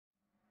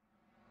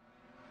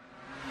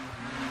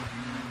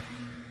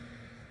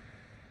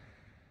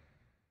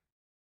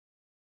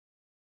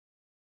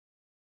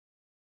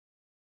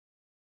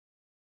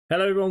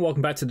Hello everyone,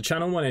 welcome back to the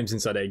channel. My name's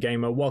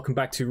InsideAgameR. Welcome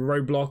back to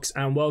Roblox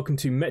and welcome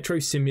to Metro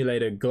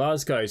Simulator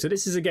Glasgow. So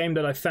this is a game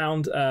that I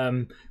found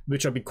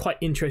which I'd be quite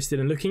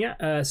interested in looking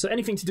at. So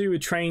anything to do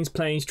with trains,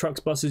 planes, trucks,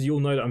 buses, you'll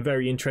know that I'm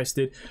very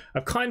interested.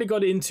 I've kind of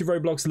got into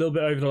Roblox a little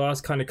bit over the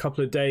last kind of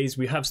couple of days.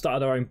 We have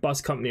started our own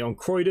bus company on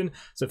Croydon.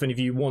 So if any of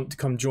you want to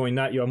come join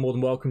that, you are more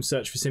than welcome.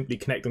 Search for Simply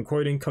Connect on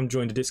Croydon. Come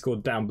join the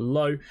Discord down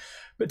below.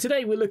 But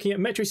today we're looking at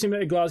Metro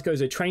Simulator Glasgow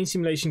as a train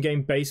simulation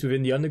game based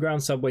within the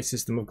underground subway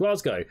system of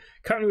Glasgow.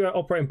 Currently we are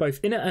operating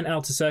both inner and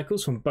outer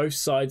circles from both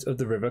sides of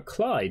the River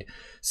Clyde.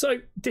 So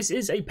this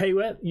is a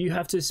payware. You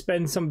have to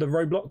spend some of the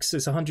Roblox.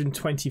 It's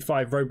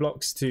 125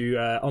 Roblox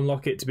to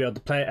unlock it to be able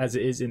to play it as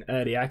it is in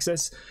early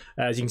access.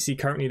 As you can see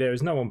currently there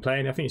is no one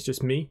playing. I think it's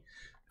just me.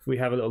 If we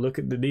have a little look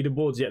at the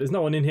leaderboards, yeah, there's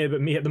no one in here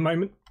but me at the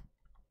moment.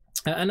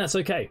 And that's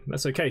okay.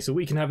 That's okay. So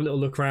we can have a little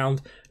look around,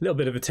 a little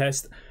bit of a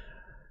test.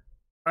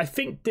 I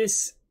think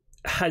this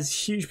has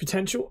huge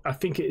potential. I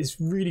think it is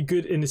really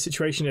good in the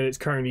situation that it's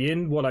currently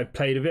in. What I've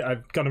played of it,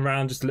 I've gone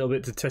around just a little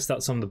bit to test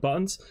out some of the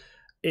buttons.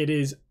 It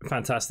is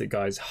fantastic,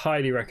 guys.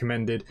 Highly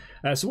recommended.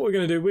 So what we're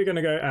going to do, we're going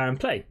to go and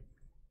play.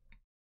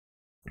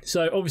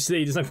 So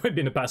obviously there's no point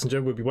being a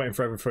passenger. We'll be waiting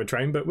forever for a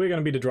train, but we're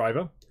going to be the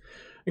driver.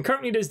 And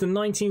currently there's the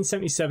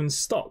 1977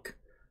 stock.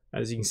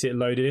 As you can see it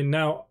loaded in.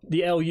 Now,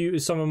 the LU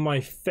is some of my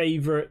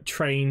favourite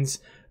trains,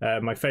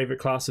 my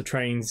favourite class of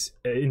trains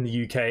in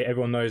the UK.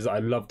 Everyone knows that I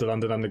love the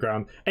London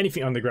Underground.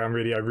 Anything Underground,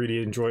 really, I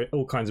really enjoy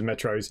all kinds of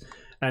metros.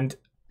 And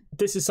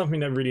this is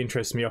something that really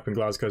interests me up in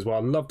Glasgow as well.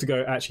 I'd love to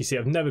go actually see.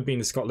 I've never been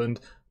to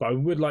Scotland, but I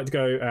would like to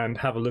go and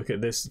have a look at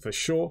this for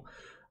sure.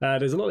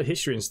 There's a lot of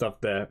history and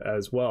stuff there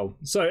as well.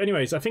 So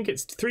anyways, I think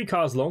it's 3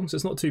 cars long, so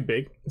it's not too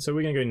big. So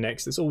we're going to go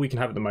next. That's all we can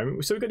have at the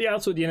moment. So we've got the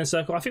outer or the inner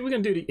circle. I think we're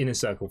going to do the inner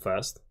circle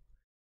first.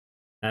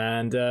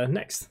 And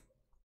next.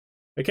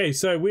 Okay,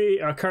 so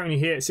we are currently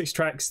here at 6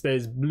 tracks.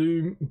 There's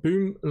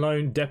Boom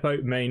Loan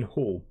Depot Main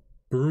Hall.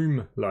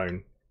 Broom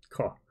Loan.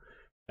 Cool.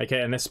 Okay,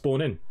 and let's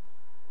spawn in.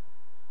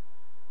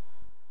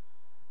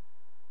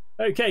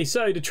 Okay,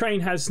 so the train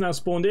has now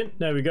spawned in.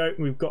 There we go.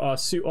 We've got our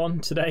suit on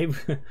today.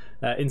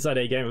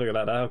 InsideAgameR. Look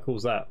at that. How cool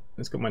is that?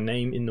 It's got my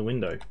name in the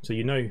window. So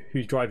you know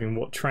who's driving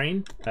what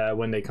train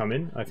when they come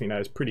in. I think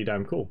that is pretty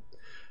damn cool.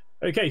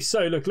 Okay,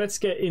 so look, let's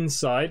get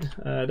inside.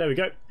 There we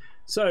go.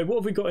 So what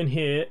have we got in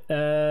here?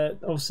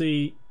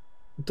 Obviously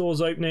doors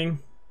opening,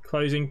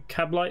 closing,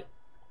 cab light.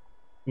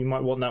 You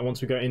might want that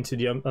once we go into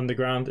the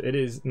underground. It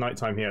is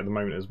nighttime here at the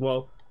moment as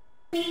well.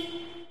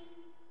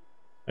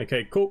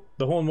 Okay, cool.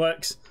 The horn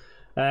works.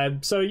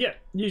 So yeah,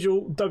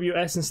 usual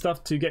WS and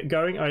stuff to get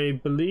going, I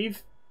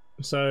believe.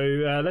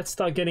 So let's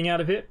start getting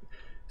out of it.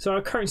 So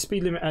our current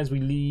speed limit as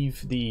we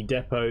leave the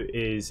depot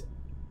is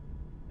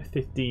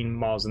 15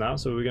 miles an hour.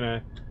 So we're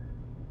gonna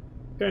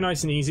go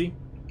nice and easy,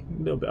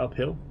 a little bit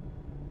uphill.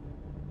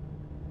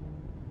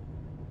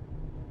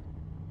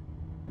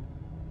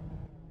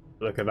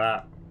 Look at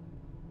that.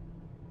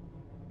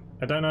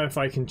 I don't know if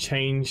I can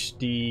change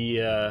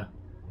the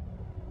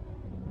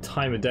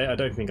time of day. I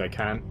don't think I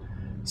can.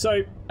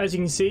 So as you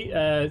can see,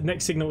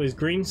 next signal is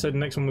green, so the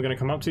next one we're going to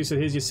come up to. So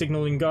here's your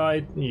signaling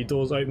guide, your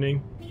doors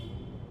opening.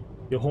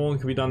 Your horn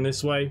can be done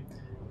this way.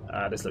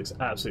 This looks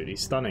absolutely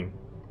stunning.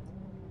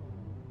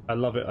 I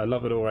love it. I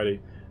love it already.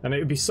 And it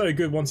would be so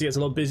good once it gets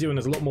a lot busier and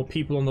there's a lot more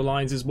people on the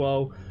lines as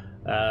well.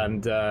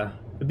 And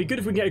it'd be good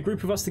if we can get a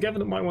group of us together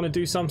that might want to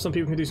do some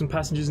people can do some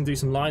passengers and do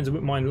some lines. I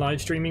wouldn't mind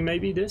live streaming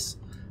maybe this.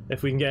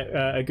 If we can get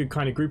a good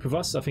kind of group of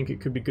us, I think it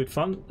could be good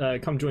fun.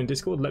 Come join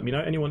Discord, let me know.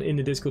 Anyone in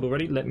the Discord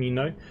already, let me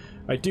know.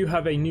 I do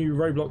have a new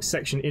Roblox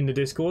section in the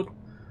Discord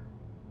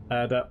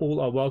that all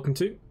are welcome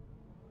to.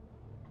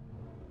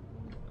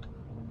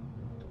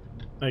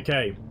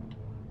 Okay.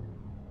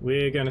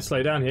 We're going to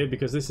slow down here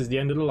because this is the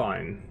end of the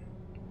line.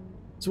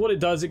 So what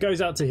it does, it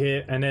goes out to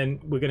here, and then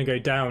we're going to go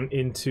down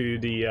into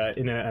the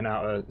inner and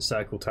outer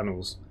circle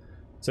tunnels.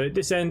 So at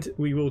this end,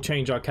 we will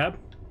change our cab.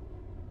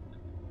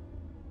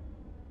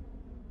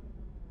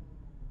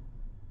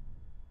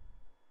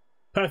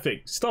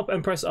 Perfect. Stop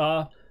and press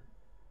R.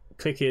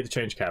 Click here to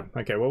change cab.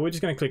 Okay, well, we're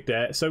just going to click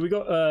there. So we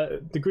got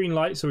the green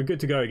light, so we're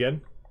good to go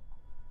again.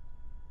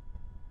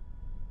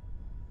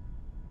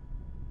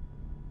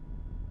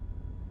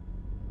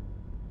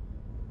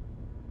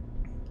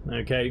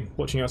 Okay,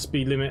 watching our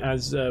speed limit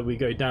as we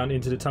go down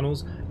into the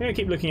tunnels. I'm going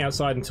to keep looking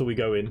outside until we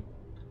go in.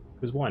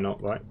 Because why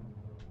not, right?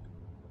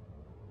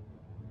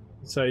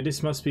 So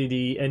this must be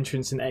the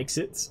entrance and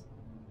exits.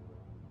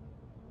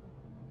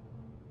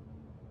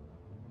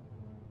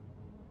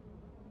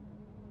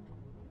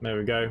 There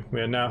we go.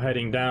 We are now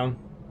heading down.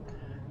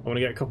 I want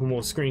to get a couple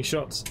more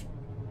screenshots.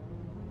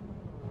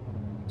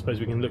 Suppose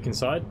we can look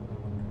inside.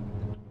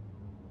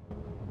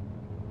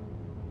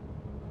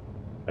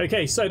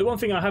 Okay, so the one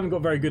thing I haven't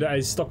got very good at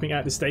is stopping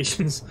at the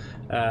stations.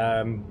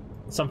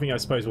 Something I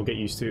suppose we'll get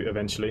used to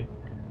eventually.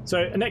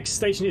 So the next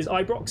station is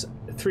Ibrox,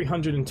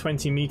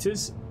 320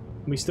 meters.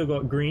 We still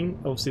got green.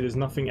 Obviously there's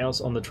nothing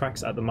else on the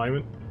tracks at the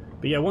moment.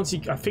 But yeah,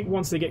 I think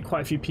once they get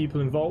quite a few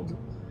people involved,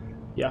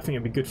 yeah, I think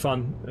it'd be good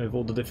fun with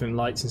all the different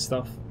lights and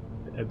stuff.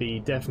 It'd be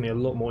definitely a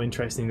lot more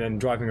interesting than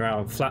driving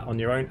around flat on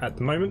your own at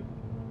the moment.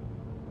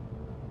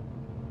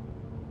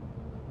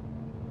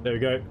 There we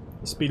go.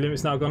 The speed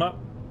limit's now gone up.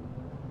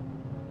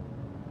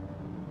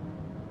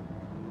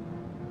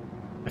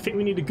 I think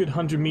we need a good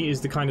 100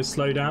 meters to kind of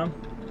slow down.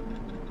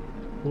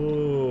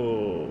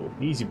 Whoa,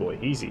 easy boy,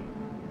 easy.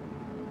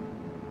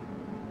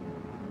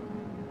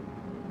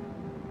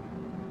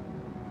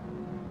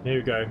 Here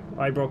we go.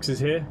 Ibrox is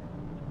here.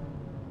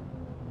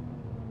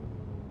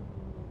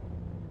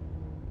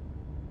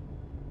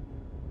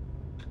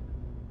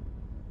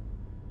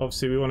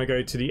 Obviously, we want to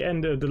go to the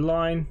end of the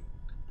line.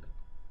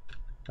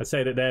 I'd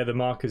say that they're the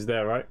markers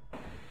there, right?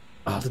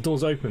 Ah, the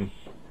door's open.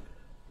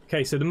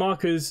 Okay, so the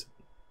markers...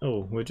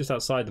 Oh, we're just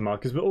outside the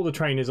markers, but all the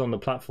train is on the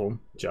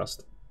platform,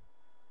 just.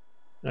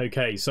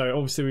 Okay, so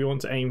obviously we want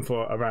to aim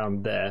for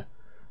around there.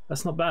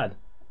 That's not bad.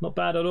 Not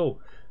bad at all.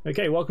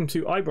 Okay, welcome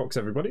to Ibrox,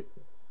 everybody.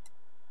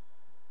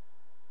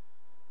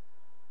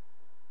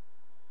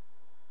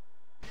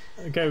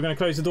 Okay, we're going to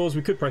close the doors.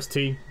 We could press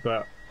T,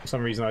 but for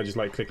some reason I just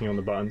like clicking on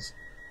the buttons.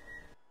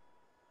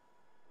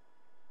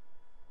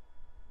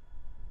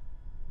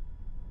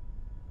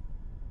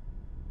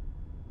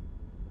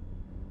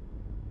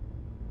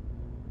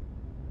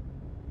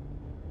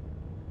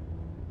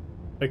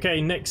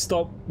 Okay, next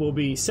stop will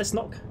be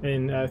Cessnock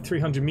in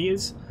 300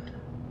 meters.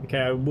 Okay,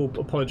 I will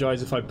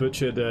apologise if I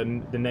butcher the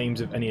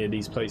names of any of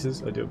these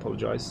places. I do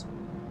apologise.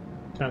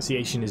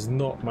 Pronunciation is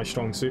not my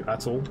strong suit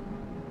at all.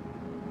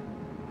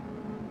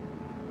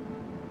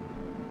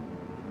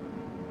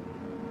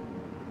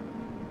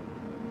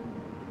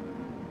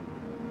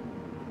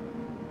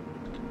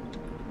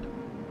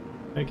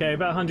 Okay,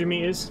 about 100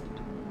 meters.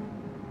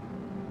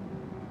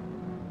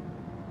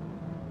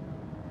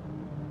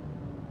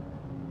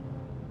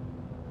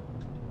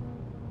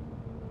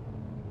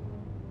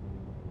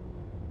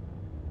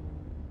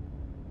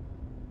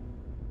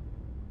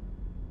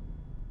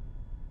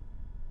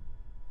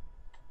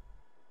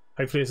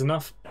 Hopefully it's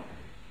enough.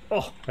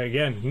 Oh,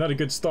 again, not a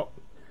good stop.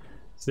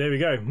 So there we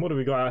go. What do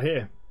we got out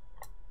here?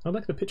 I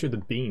like the picture of the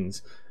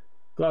beans.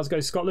 Glasgow,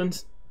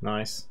 Scotland.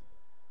 Nice.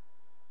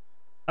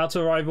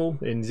 Auto arrival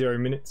in 0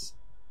 minutes.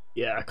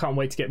 Yeah, I can't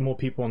wait to get more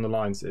people on the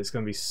lines. It's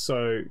going to be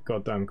so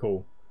goddamn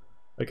cool.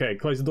 Okay,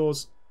 close the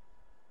doors.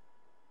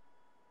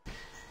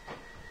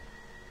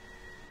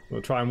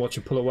 We'll try and watch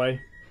it pull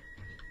away.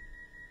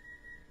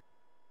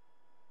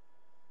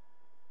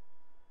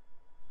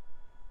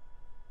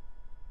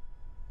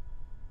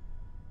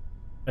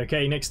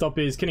 Okay, next stop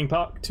is Kinning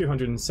Park,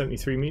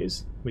 273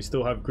 meters. We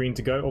still have green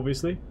to go,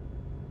 obviously.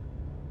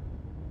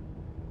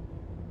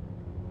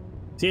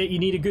 So yeah, you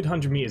need a good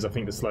 100 meters, I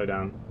think, to slow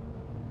down.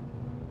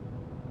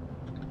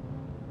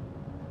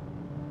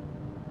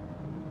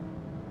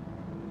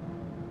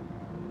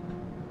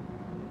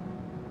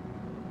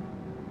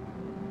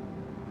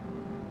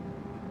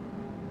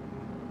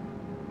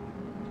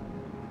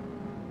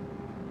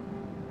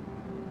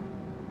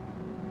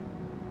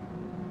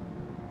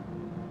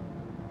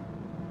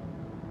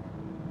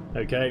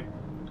 Okay,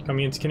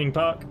 coming into Kinning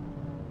Park.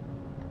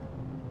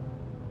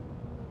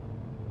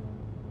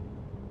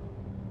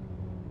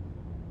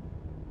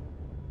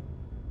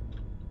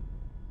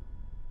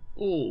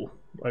 Ooh,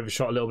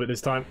 overshot a little bit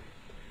this time.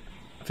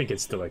 I think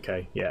it's still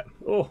okay, yeah.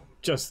 Oh,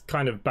 just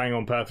kind of bang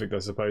on perfect, I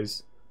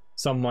suppose.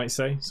 Some might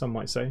say, some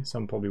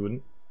probably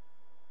wouldn't.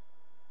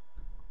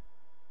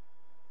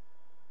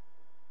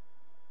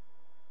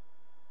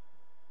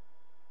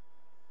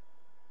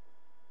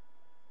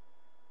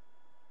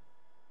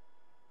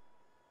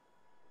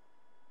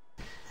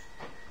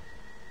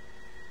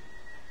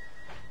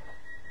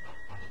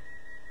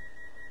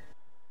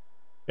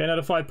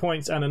 Another 5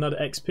 points and another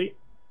XP.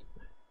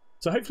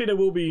 So hopefully there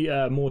will be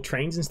more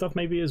trains and stuff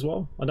maybe as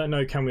well. I don't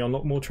know, can we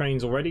unlock more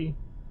trains already?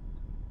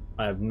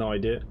 I have no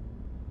idea.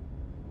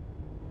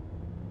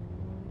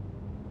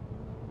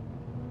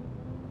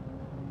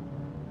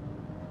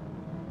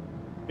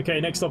 Okay,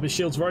 next stop is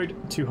Shields Road,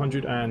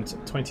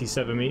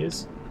 227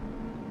 meters.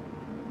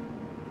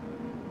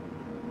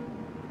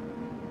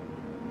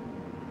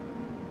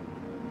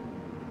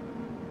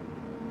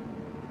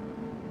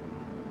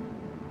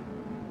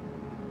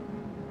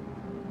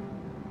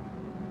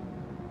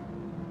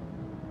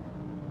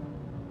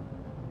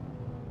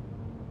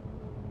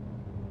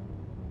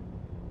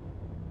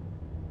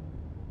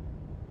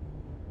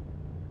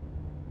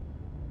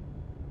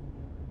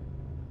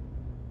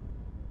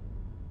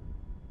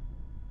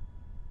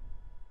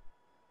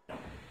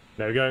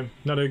 There we go,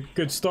 another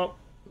good stop.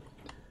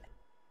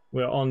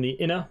 We're on the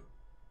inner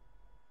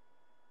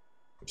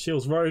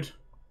Shields Road.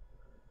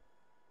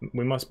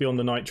 We must be on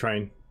the night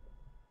train.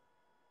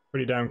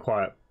 Pretty damn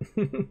quiet.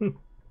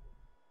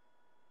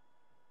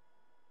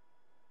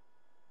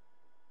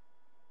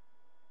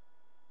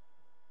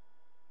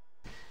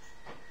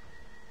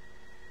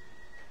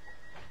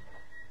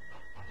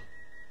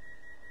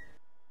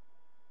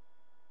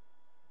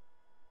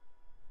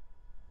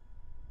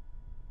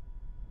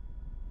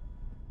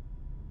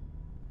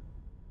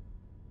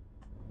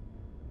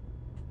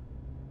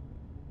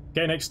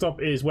 Okay, next stop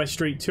is West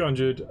Street,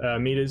 200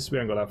 meters. We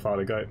haven't got that far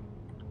to go.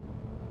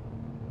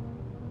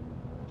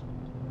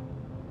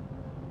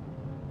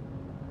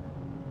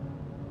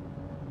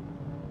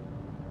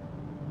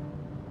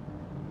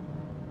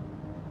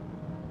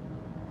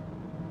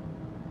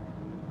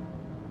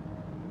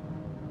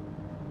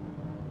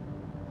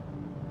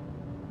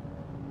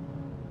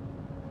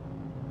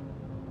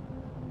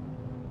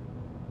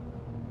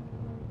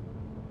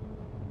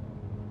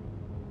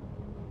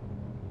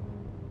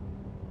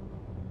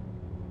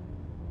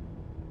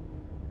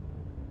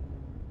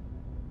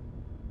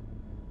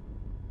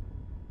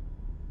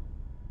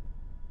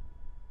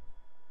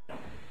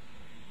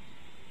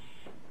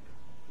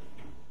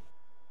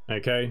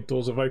 Okay,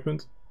 doors have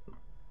opened.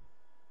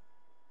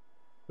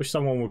 Wish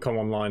someone would come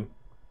online.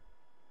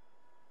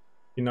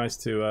 Be nice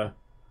to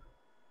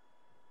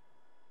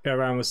go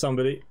around with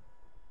somebody.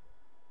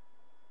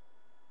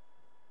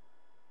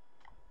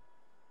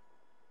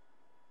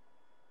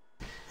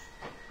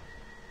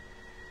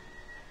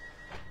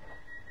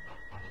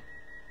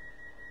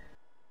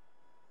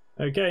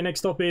 Okay, next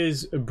stop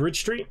is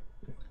Bridge Street.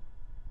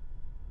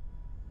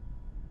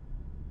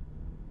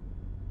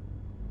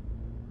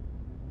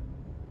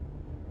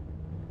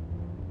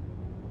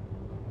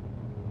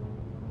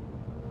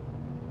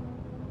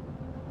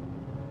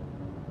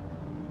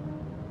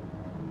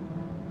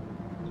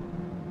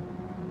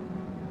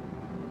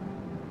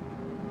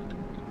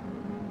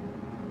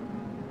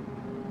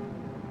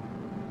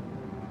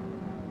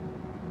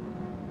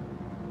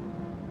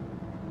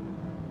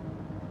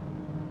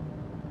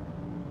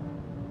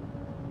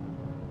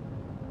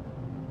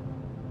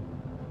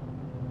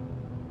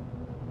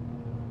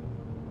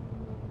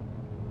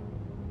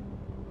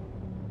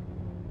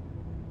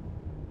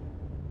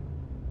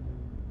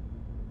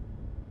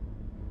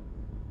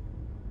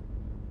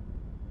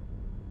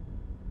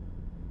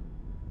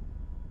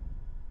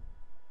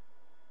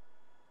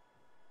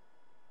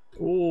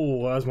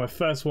 Oh, that was my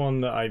first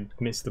one that I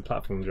missed the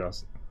platform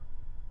just.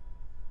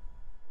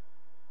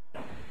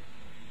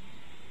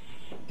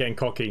 Getting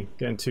cocky,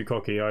 getting too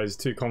cocky. I was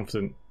too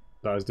confident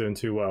that I was doing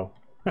too well.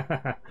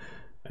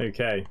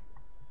 Okay.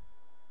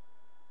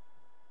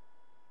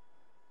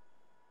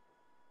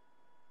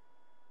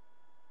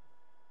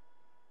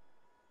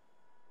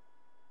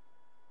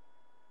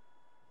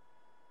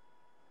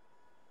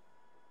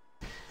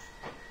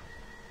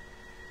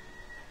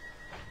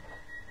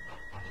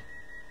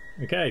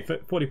 Okay,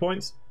 40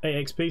 points,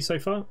 8 XP so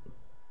far.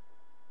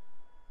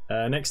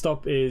 Next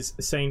stop is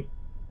St.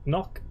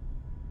 Knock,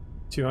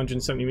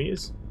 270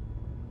 meters.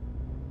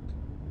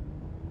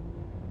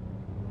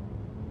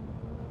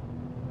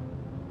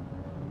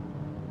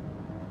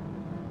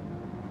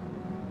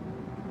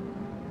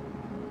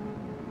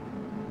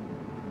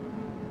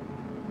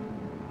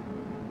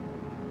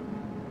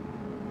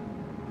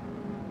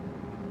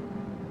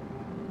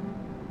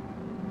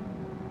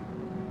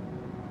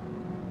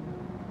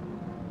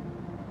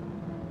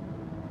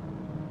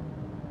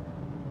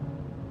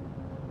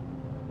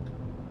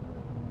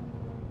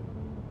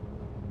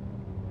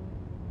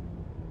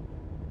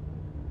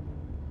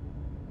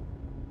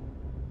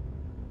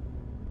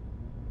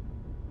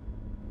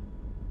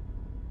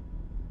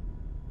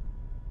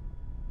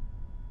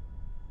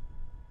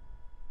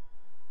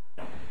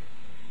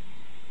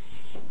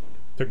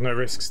 Took no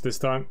risks this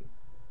time.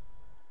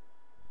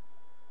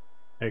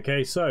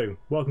 Okay, so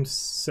welcome to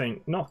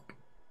St. Knock.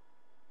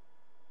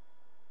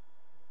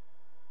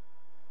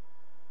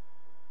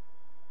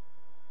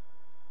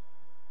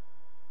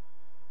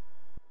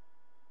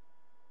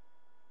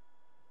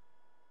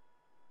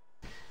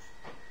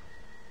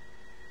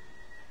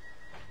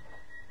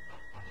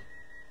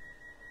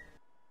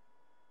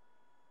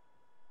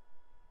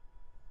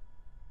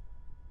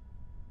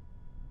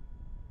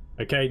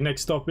 Okay,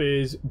 next stop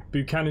is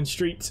Buchanan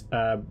Street,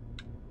 about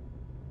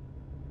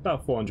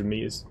 400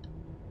 meters.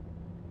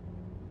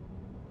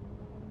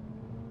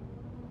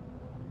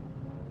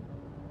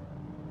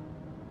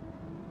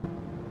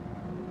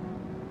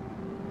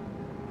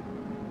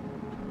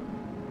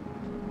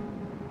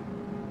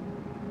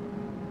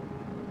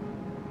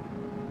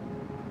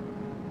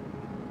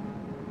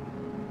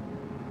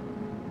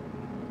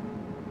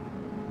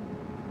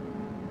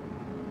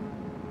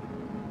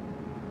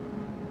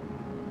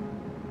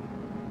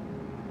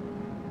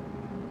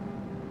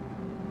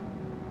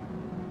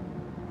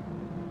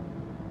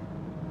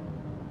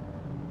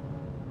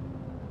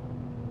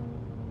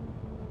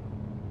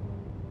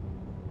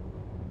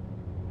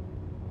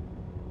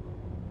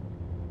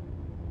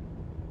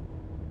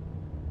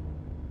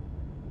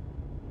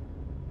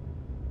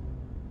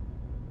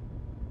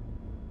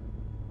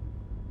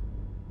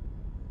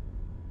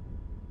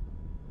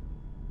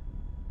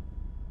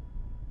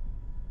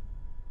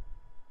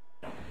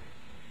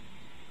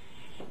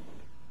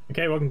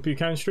 Okay, welcome to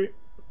Buchanan Street.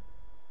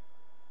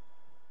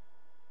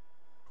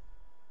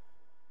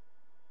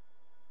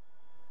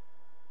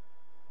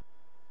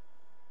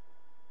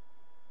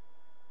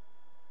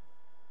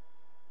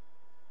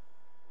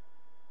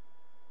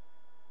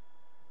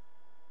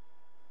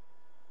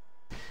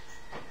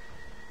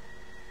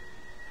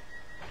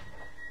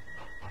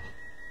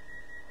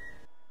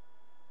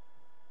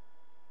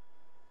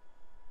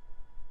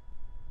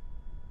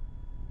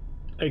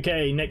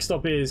 Okay, next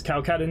stop is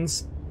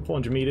Calcadens,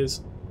 400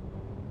 meters.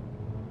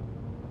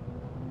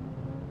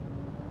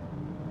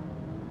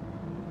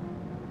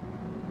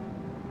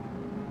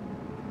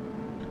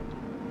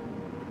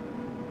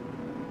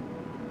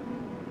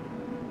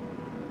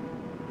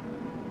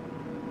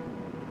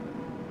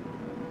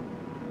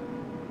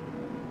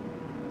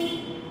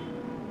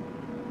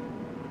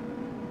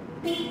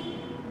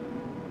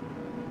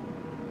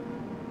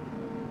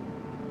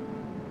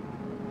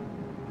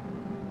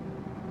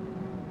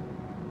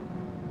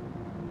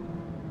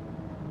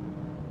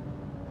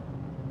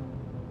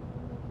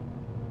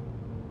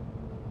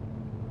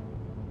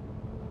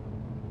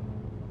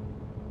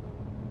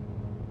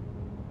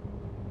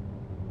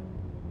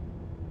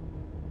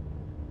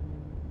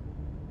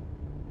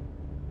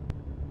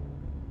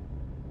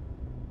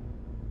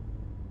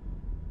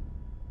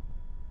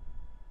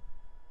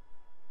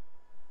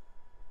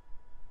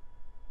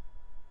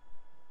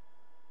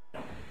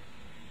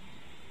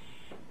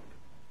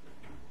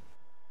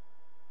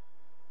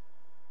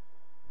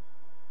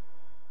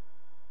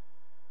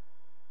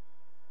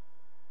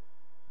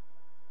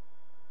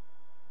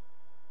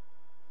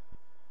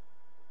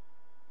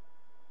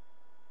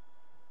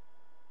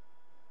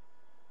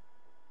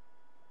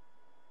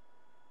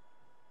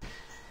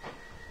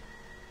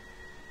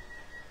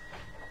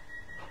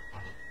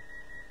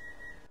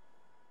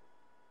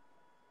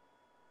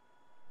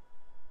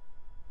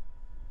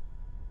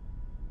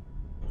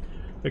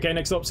 Okay,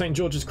 next up, St.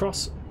 George's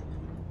Cross.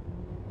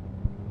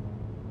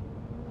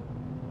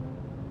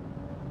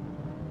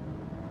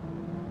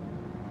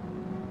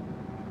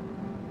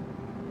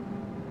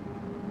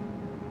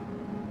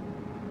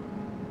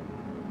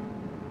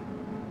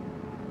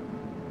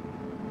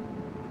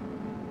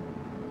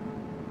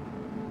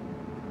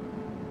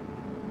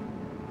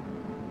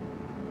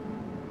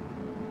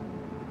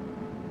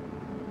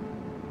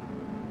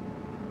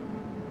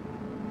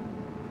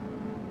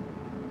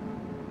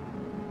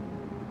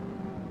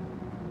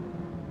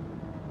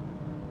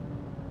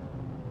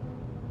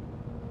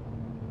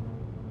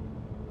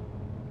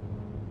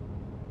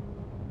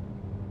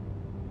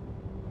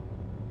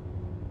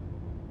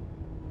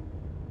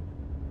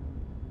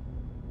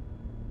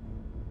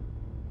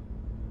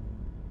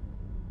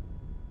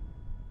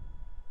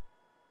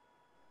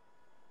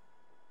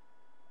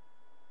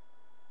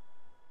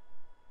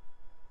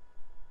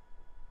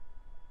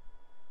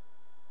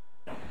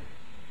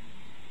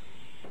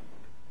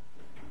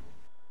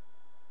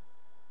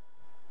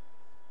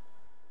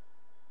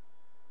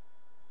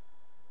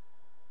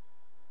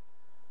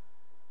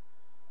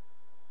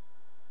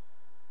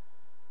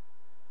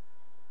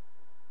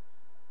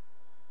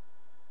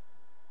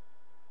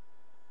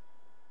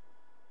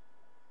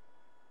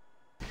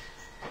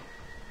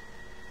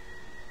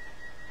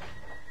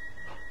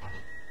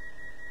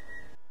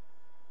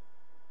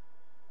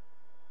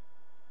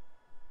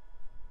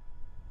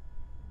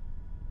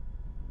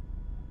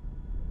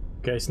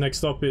 Okay, so next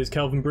stop is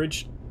Kelvin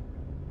Bridge.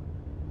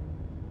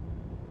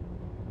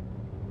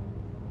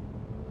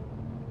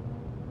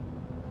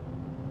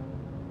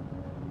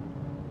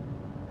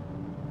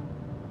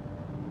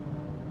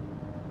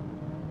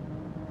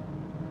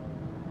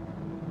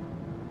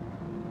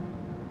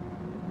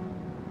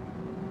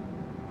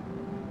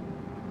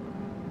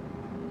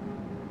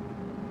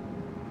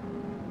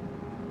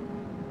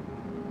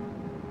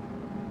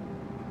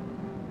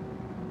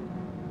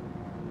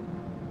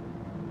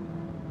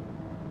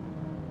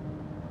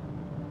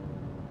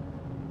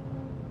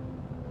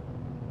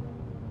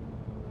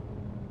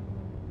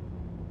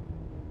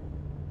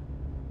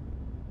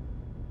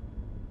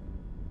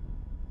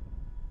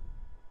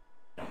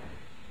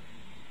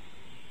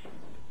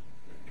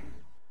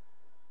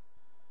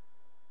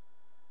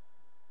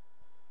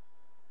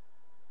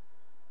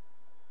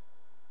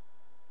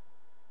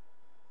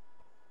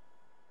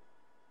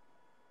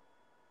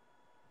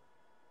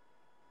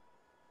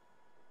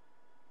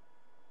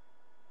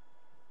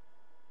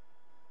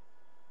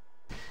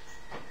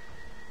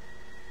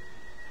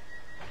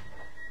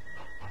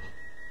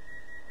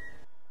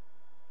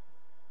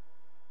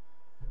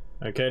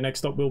 Okay, next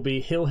stop will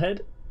be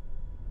Hillhead.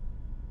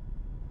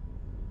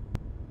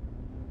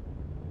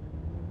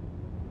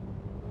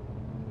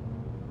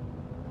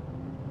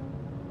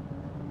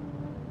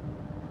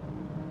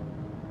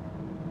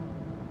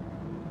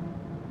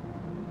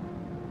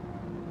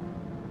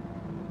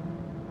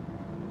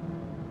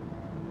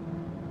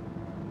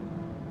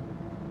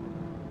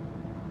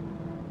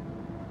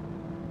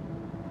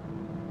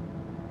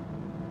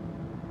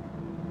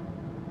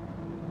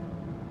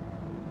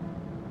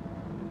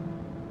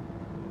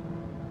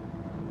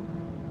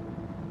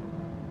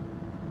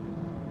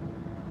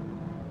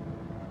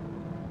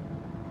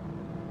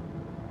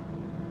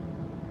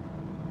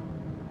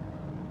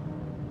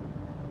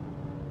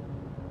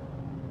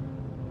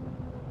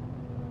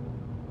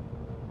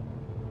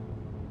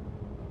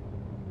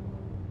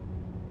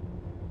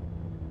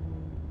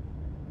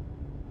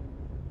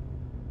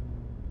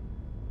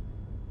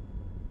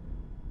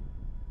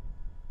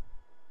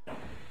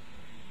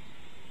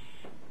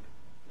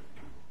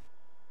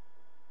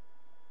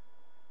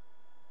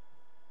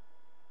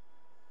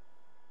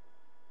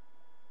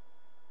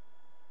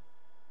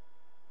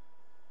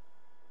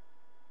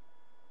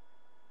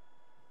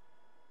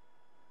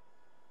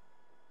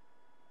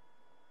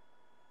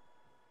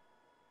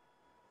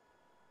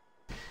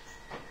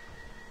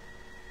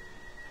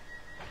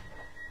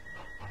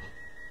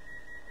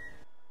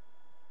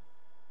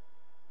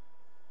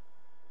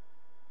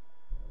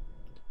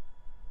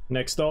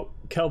 Next stop,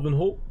 Kelvin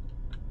Hall.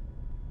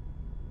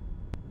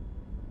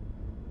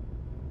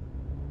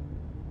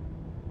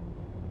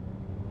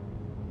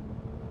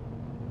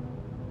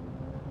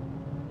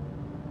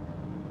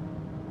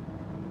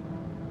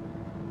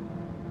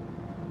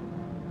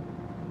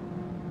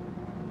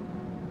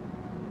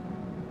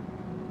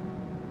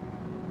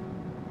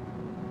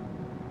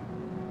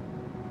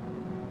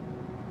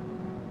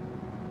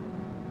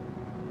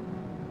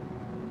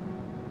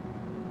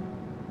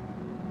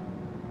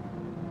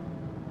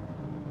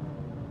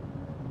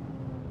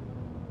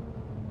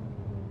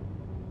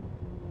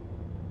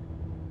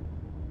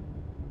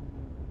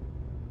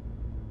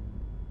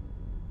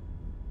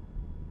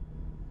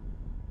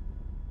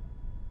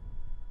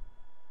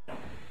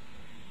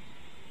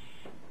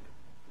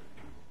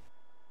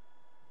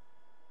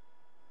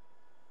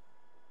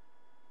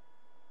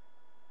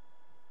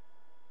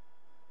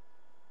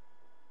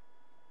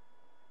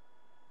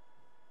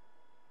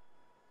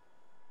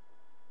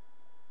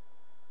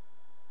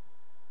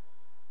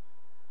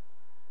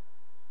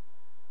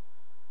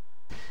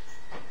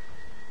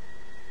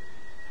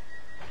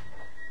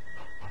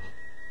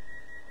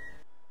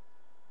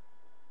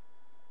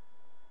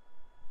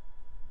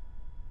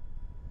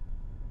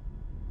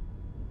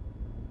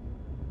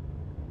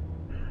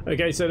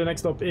 Okay, so the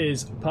next stop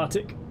is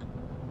Partick.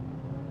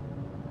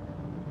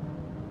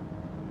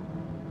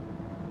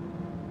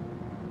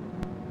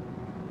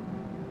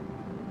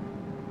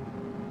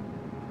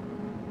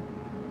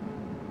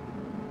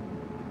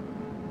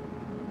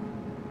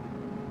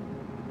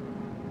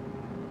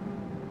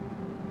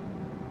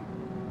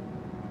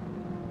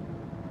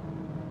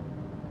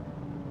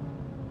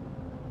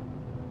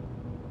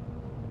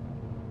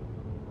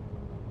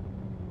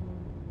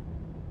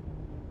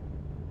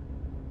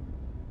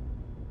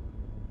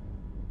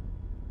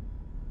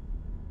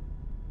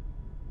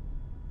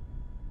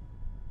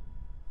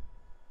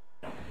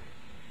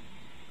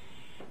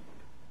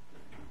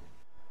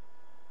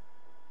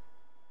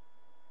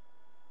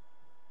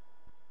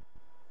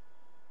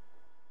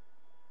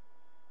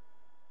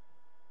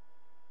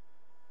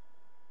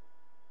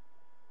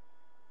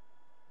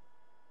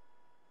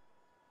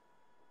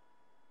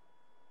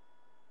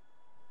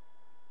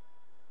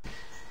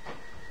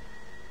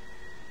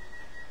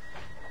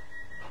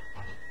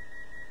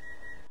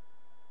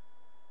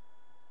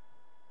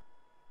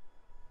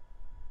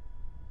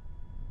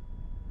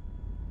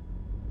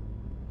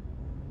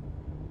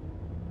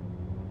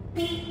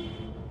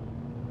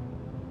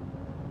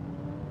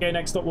 Okay,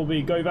 next stop will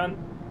be Govan.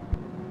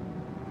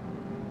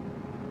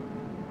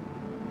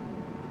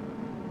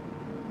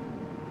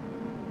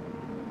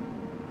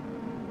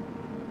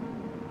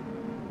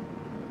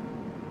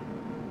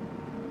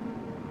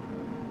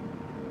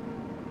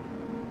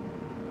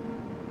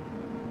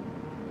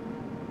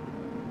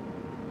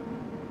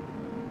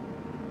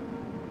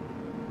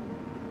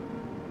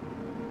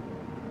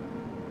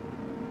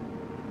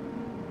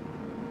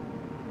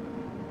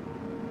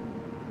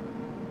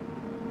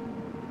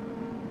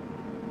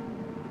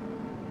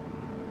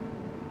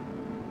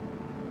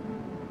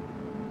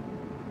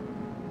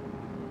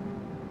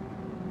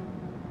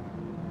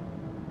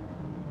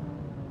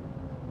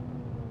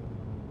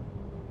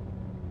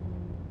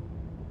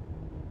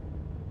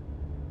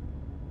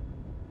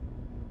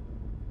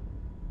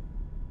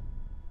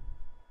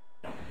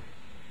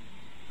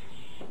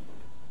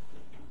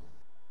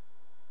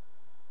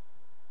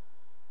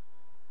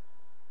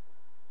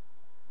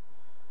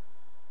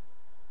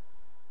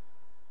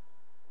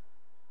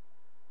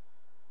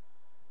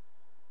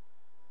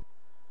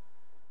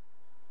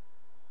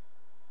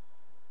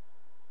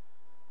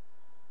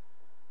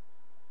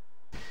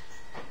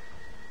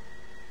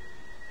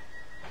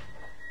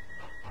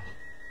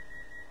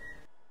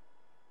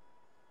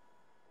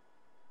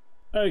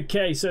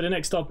 Okay, so the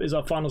next stop is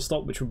our final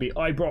stop, which will be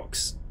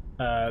Ibrox,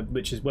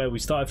 which is where we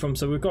started from.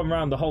 So we've gone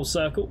around the whole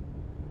circle,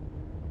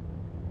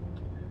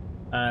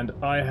 and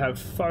I have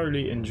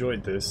thoroughly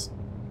enjoyed this.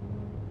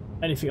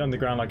 Anything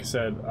underground, like I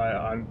said,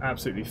 I'm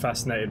absolutely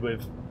fascinated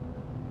with.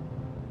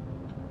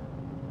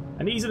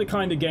 And these are the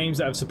kind of games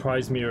that have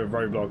surprised me with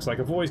Roblox. Like,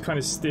 I've always kind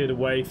of steered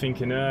away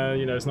thinking,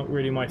 you know, it's not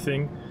really my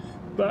thing.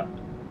 But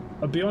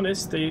I'll be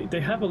honest,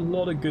 they have a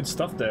lot of good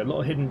stuff there, a lot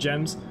of hidden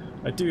gems.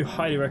 I do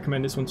highly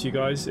recommend this one to you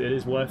guys. It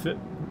is worth it.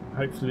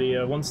 Hopefully,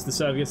 once the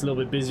server gets a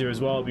little bit busier as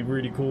well, it'll be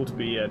really cool to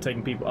be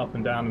taking people up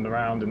and down and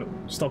around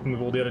and stopping with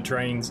all the other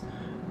trains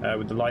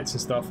with the lights and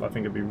stuff. I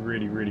think it'd be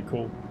really, really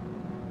cool.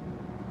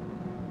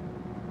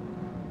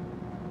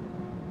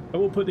 I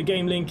will put the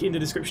game link in the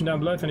description down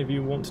below if any of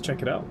you want to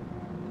check it out.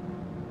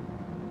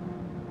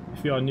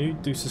 If you are new,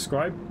 do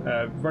subscribe.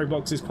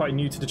 Roblox is quite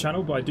new to the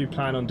channel, but I do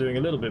plan on doing a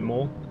little bit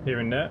more here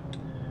and there.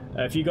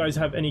 If you guys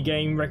have any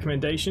game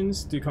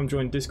recommendations, do come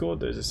join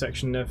Discord. There's a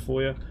section there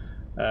for you.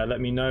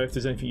 Let me know if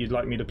there's anything you'd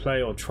like me to play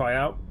or try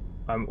out.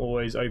 I'm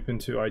always open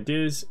to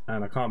ideas,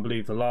 and I can't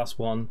believe the last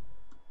one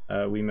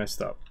we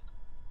messed up.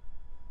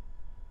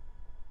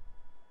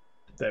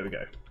 There we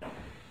go.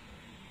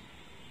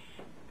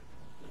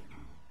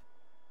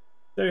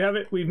 There we have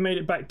it. We've made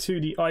it back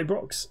to the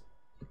Ibrox.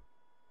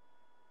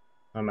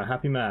 I'm a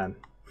happy man.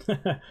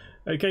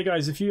 Okay,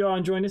 guys, if you are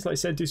enjoying this, like I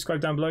said, do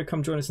subscribe down below.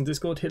 Come join us in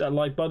Discord. Hit that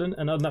like button.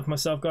 And other than that, for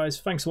myself, guys,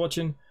 thanks for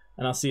watching,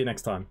 and I'll see you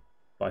next time.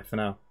 Bye for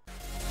now.